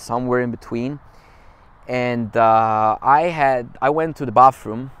 hour somewhere in between. And I went to the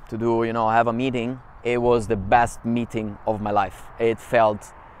bathroom to do, have a meeting. It was the best meeting of my life. It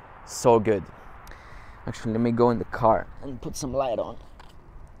felt so good. Actually, let me go in the car and put some light on.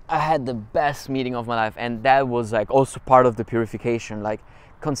 I had the best meeting of my life, and that was like also part of the purification. Like,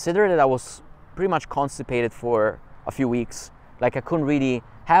 consider that I was pretty much constipated for a few weeks. Like, I couldn't really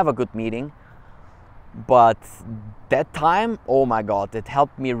have a good meeting, but that time, oh my god, it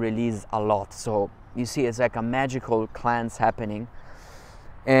helped me release a lot. So you see, it's like a magical cleanse happening.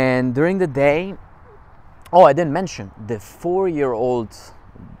 And during the day, oh, I didn't mention, the 4-year-old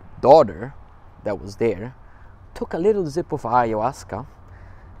daughter that was there took a little sip of ayahuasca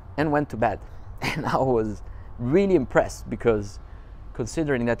and went to bed. And I was really impressed, because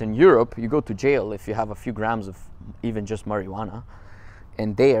considering that in Europe you go to jail if you have a few grams of even just marijuana,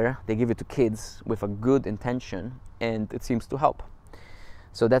 and there they give it to kids with a good intention, and it seems to help.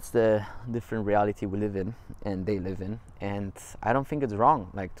 So that's the different reality we live in and they live in, and I don't think it's wrong,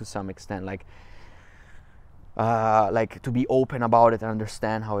 like, to some extent, like to be open about it and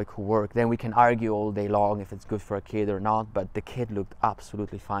understand how it could work. Then we can argue all day long if it's good for a kid or not, but the kid looked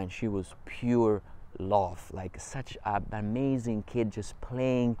absolutely fine. She was pure love, like such an amazing kid, just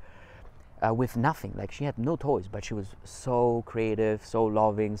playing with nothing. Like, she had no toys, but she was so creative, so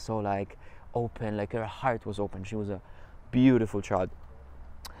loving, so like open, like her heart was open. She was a beautiful child.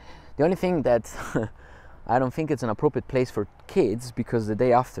 The only thing that I don't think it's an appropriate place for kids, because the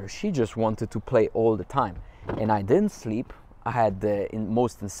day after she just wanted to play all the time, and I didn't sleep. I had the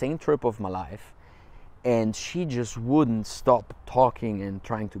most insane trip of my life, and she just wouldn't stop talking and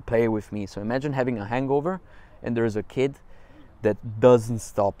trying to play with me. So imagine having a hangover and there's a kid that doesn't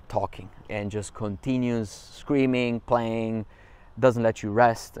stop talking and just continues screaming, playing, doesn't let you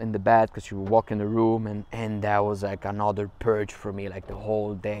rest in the bed because you walk in the room, and that was like another purge for me, like the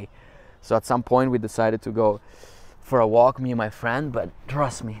whole day. So at some point we decided to go for a walk, me and my friend, but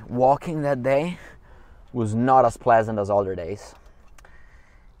trust me, walking that day was not as pleasant as other days.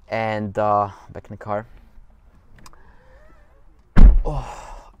 And back in the car.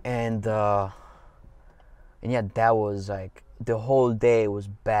 Oh, and yeah, that was like, the whole day was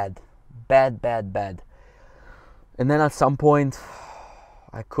bad. And then at some point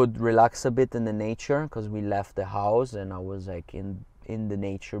I could relax a bit in the nature, because we left the house and I was like in the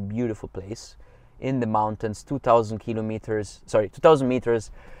nature, beautiful place in the mountains, 2,000 meters,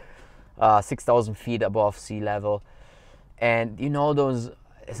 6,000 feet above sea level. And you know, those,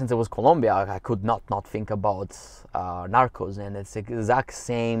 since it was Colombia, I could not think about Narcos, and it's the exact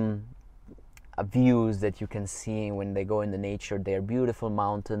same views that you can see when they go in the nature. They're beautiful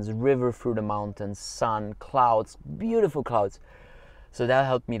mountains, river through the mountains, sun, clouds, beautiful clouds. So that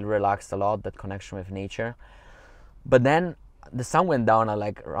helped me relax a lot, that connection with nature. But then the sun went down at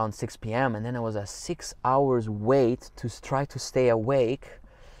like around 6 p.m. and then it was a 6 hours wait to try to stay awake,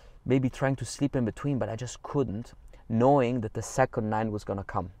 maybe trying to sleep in between, but I just couldn't, knowing that the second night was gonna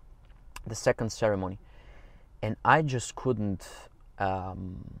come, the second ceremony. And I just couldn't, I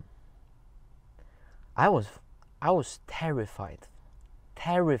was terrified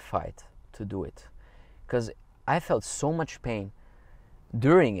to do it, because I felt so much pain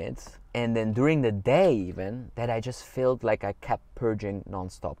during it, and then during the day even, that I just felt like I kept purging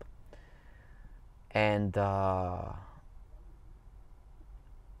nonstop. And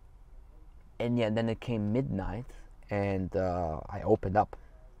yeah, then it came midnight, and I opened up,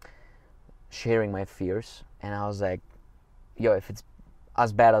 sharing my fears, and I was like, yo, if it's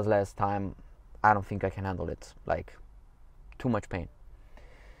as bad as last time, I don't think I can handle it, like, too much pain.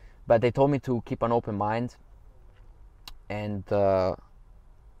 But they told me to keep an open mind, and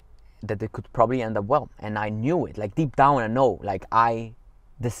that it could probably end up well. And I knew it, like, deep down I know, like, I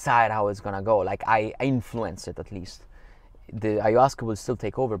decide how it's gonna go, like, I influence it at least. The ayahuasca will still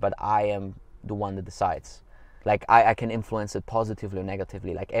take over, but I am the one that decides. Like, I can influence it positively or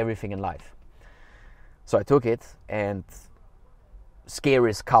negatively, like everything in life. So I took it, and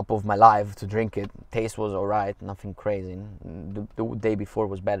scariest cup of my life to drink it. Taste was alright, nothing crazy. The day before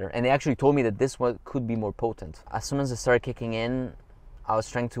was better, and they actually told me that this one could be more potent. As soon as it started kicking in, I was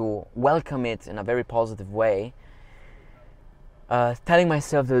trying to welcome it in a very positive way, telling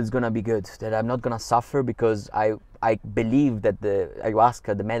myself that it's gonna be good, that I'm not gonna suffer, because I believe that the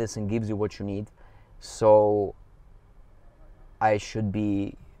ayahuasca, the medicine, gives you what you need. So I should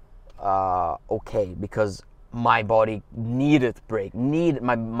be okay, because my body needed a break,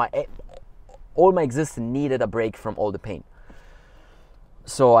 all my existence needed a break from all the pain.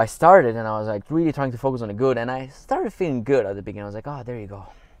 So I started, and I was like really trying to focus on the good, and I started feeling good at the beginning. I was like, oh, there you go.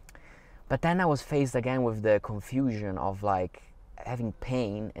 But then I was faced again with the confusion of like having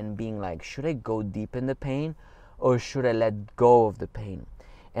pain and being like, should I go deep in the pain or should I let go of the pain?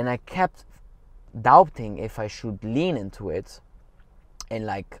 And I kept doubting if I should lean into it and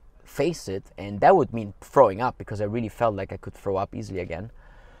like face it, and that would mean throwing up, because I really felt like I could throw up easily again.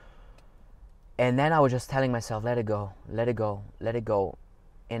 And then I was just telling myself, let it go, let it go, let it go.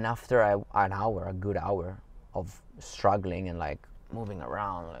 And after a good hour of struggling and like moving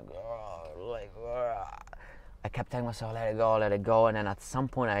around, I kept telling myself, let it go, let it go. And then at some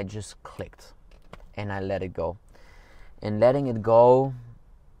point I just clicked and I let it go. And letting it go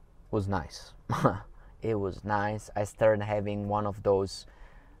was nice. It was nice. I started having one of those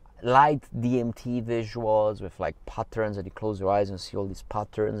light DMT visuals with like patterns, and you close your eyes and see all these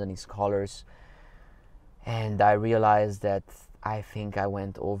patterns and these colors. And I realized that I think I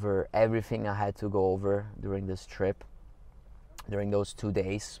went over everything I had to go over during this trip, during those 2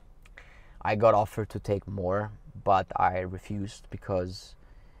 days. I got offered to take more, but I refused because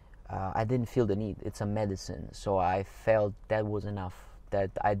I didn't feel the need. It's a medicine, so I felt that was enough, that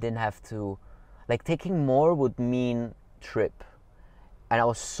I didn't have to, like, taking more would mean trip. And I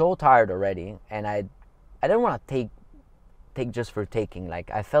was so tired already, and I didn't want to take just for taking. Like,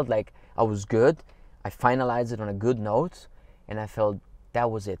 I felt like I was good. I finalized it on a good note, and I felt that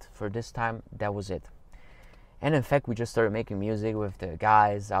was it. For this time, that was it. And in fact, we just started making music with the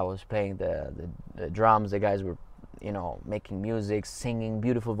guys. I was playing the drums. The guys were, making music, singing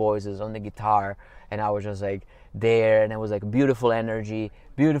beautiful voices on the guitar. And I was just like there, and it was like beautiful energy,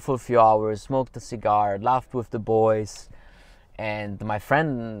 beautiful few hours, smoked a cigar, laughed with the boys. And my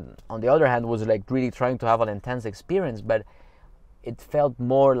friend, on the other hand, was like really trying to have an intense experience, but it felt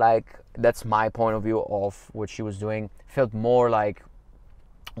more like, that's my point of view of what she was doing, felt more like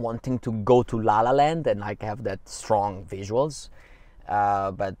wanting to go to La La Land and like have that strong visuals,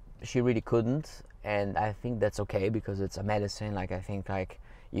 but she really couldn't. And I think that's okay, because it's a medicine. Like, I think like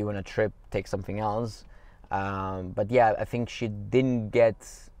you on a trip take something else, but yeah, I think she didn't get,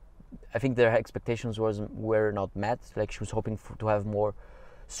 I think their expectations were not met. Like, she was hoping to have more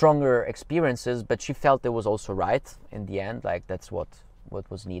stronger experiences, but she felt it was also right in the end. Like, that's what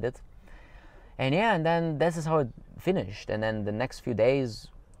was needed. And yeah, and then this is how it finished. And then the next few days,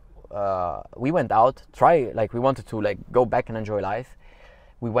 we went out, we wanted to like go back and enjoy life.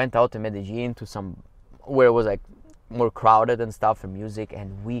 We went out to Medellin to where it was like more crowded and stuff for music,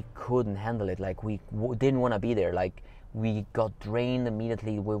 and we couldn't handle it. Like, we didn't want to be there. Like, we got drained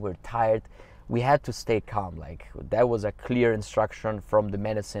immediately. We were tired. We had to stay calm. Like, that was a clear instruction from the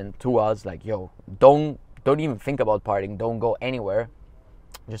medicine to us. Like, yo, don't even think about partying. Don't go anywhere.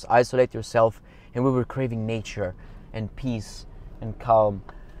 Just isolate yourself. And we were craving nature and peace and calm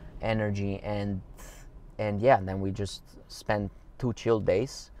energy. And yeah, and then we just spent 2 chill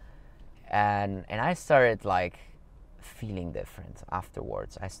days. And I started like feeling different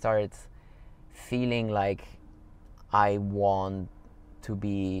afterwards. I started feeling like I want to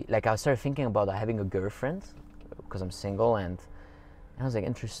be, like, I started thinking about having a girlfriend, because I'm single, and I was like,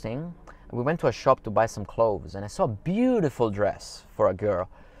 interesting. We went to a shop to buy some clothes, and I saw a beautiful dress for a girl,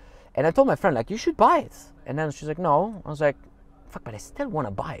 and I told my friend, like, you should buy it. And then she's like, no. I was like, fuck, but I still want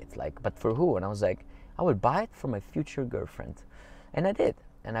to buy it, like, but for who? And I was like, I would buy it for my future girlfriend. And I did,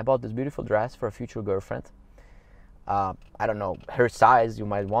 and I bought this beautiful dress for a future girlfriend. I don't know her size, you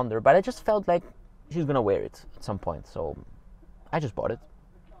might wonder, but I just felt like she's gonna wear it at some point, so I just bought it.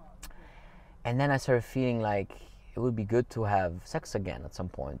 And then I started feeling like it would be good to have sex again at some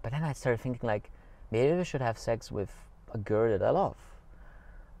point. But then I started thinking like, maybe I should have sex with a girl that I love.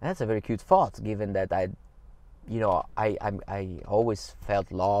 And that's a very cute thought, given that I always felt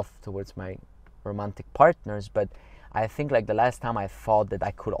love towards my romantic partners, but I think like the last time I thought that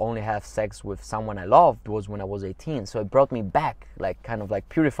I could only have sex with someone I loved was when I was 18. So it brought me back, like kind of like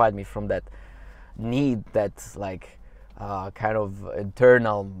purified me from that need, that's like kind of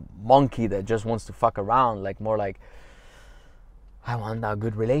internal monkey that just wants to fuck around. Like, more like, I want a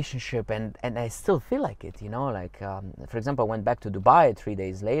good relationship, and I still feel like it, like for example, I went back to Dubai 3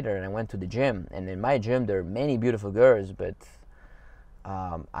 days later, and I went to the gym, and in my gym there are many beautiful girls, but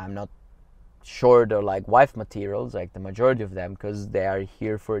I'm not sure they're like wife materials, like the majority of them, because they are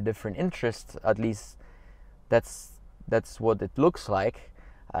here for a different interest. At least that's what it looks like.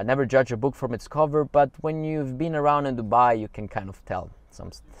 Never judge a book from its cover, but when you've been around in Dubai, you can kind of tell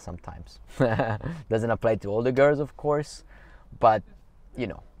sometimes. Doesn't apply to all the girls, of course, but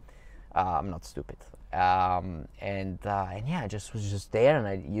I'm not stupid. And yeah, I just was just there, and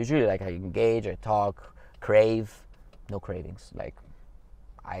I usually I engage, I talk, crave, no cravings. Like,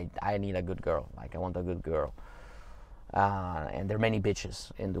 I need a good girl. Like, I want a good girl. And there are many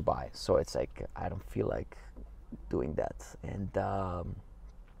bitches in Dubai, so it's like I don't feel like doing that.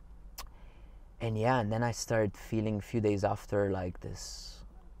 And yeah, and then I started feeling a few days after like this.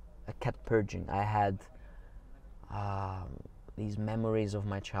 I kept purging. I had these memories of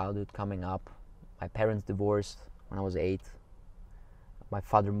my childhood coming up. My parents divorced when I was 8. My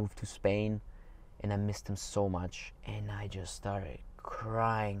father moved to Spain, and I missed him so much. And I just started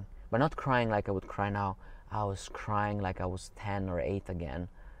crying, but not crying like I would cry now. I was crying like I was 10 or 8 again.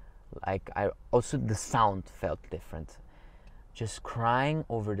 Like, I also, the sound felt different. Just crying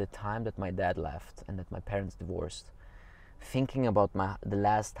over the time that my dad left and that my parents divorced. Thinking about the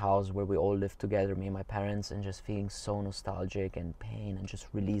last house where we all lived together, me and my parents, and just feeling so nostalgic and pain and just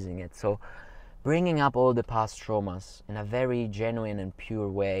releasing it. So bringing up all the past traumas in a very genuine and pure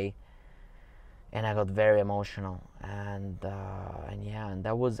way. And I got very emotional, and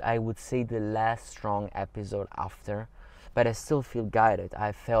that was, I would say, the last strong episode after. But I still feel guided.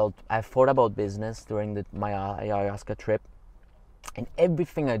 I thought about business during my Ayahuasca trip, and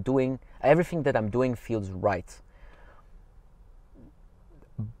everything that I'm doing feels right,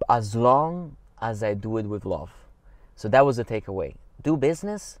 as long as I do it with love. So that was the takeaway. Do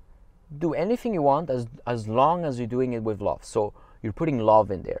business, do anything you want, as long as you're doing it with love. So you're putting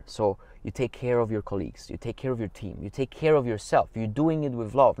love in there. So you take care of your colleagues, you take care of your team, you take care of yourself. You're doing it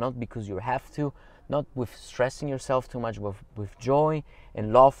with love, not because you have to, not with stressing yourself too much, with joy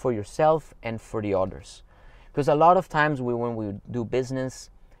and love for yourself and for the others. Because a lot of times when we do business,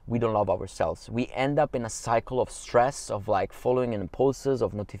 we don't love ourselves. We end up in a cycle of stress, of like following impulses,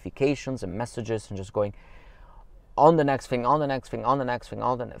 of notifications and messages, and just going on the next thing, on the next thing, on the next thing,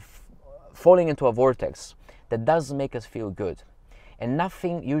 falling into a vortex that doesn't make us feel good. And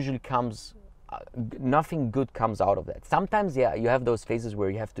nothing usually comes, nothing good comes out of that. Sometimes, yeah, you have those phases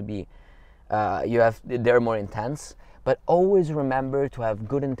where you have to be, they're more intense, but always remember to have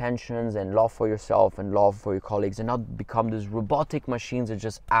good intentions and love for yourself and love for your colleagues, and not become these robotic machines that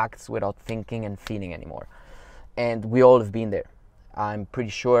just acts without thinking and feeling anymore. And we all have been there. I'm pretty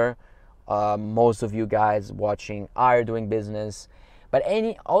sure most of you guys watching are doing business. But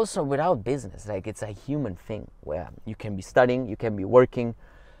also without business, like, it's a human thing where you can be studying, you can be working,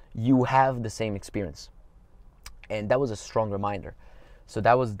 you have the same experience. And that was a strong reminder. So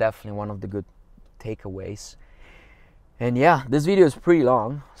that was definitely one of the good takeaways. And yeah, this video is pretty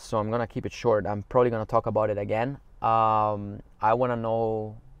long, so I'm gonna keep it short. I'm probably gonna talk about it again. I wanna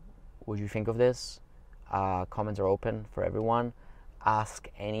know what you think of this. Comments are open for everyone. Ask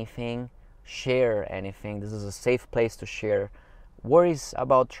anything, share anything. This is a safe place to share worries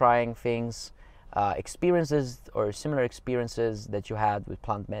about trying things, experiences or similar experiences that you had with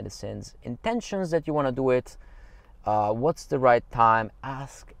plant medicines, intentions that you want to do it, what's the right time.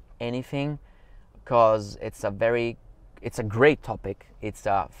 Ask anything, because it's a great topic. It's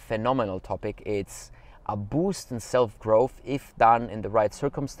a phenomenal topic. It's a boost in self-growth if done in the right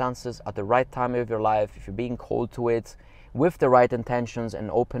circumstances at the right time of your life, if you're being called to it with the right intentions and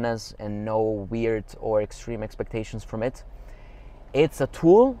openness and no weird or extreme expectations from it. It's a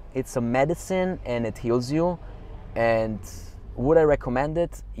tool, it's a medicine, and it heals you. And would I recommend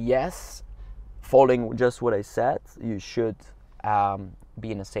it? Yes. Following just what I said, you should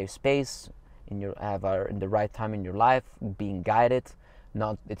be in a safe space, in the right time in your life, being guided.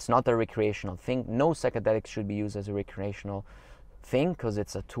 It's not a recreational thing. No psychedelics should be used as a recreational thing, because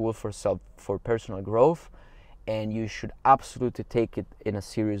it's a tool for personal growth, and you should absolutely take it in a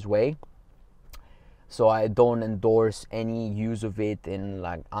serious way. So I don't endorse any use of it in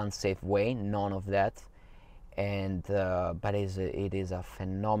like unsafe way, none of that. And but it is a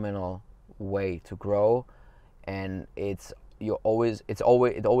phenomenal way to grow, and it always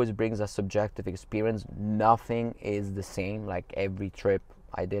brings a subjective experience. Nothing is the same. Like, every trip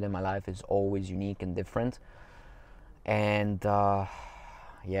I did in my life is always unique and different. And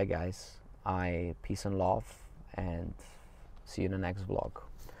yeah, guys, peace and love, and see you in the next vlog.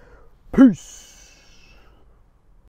 Peace.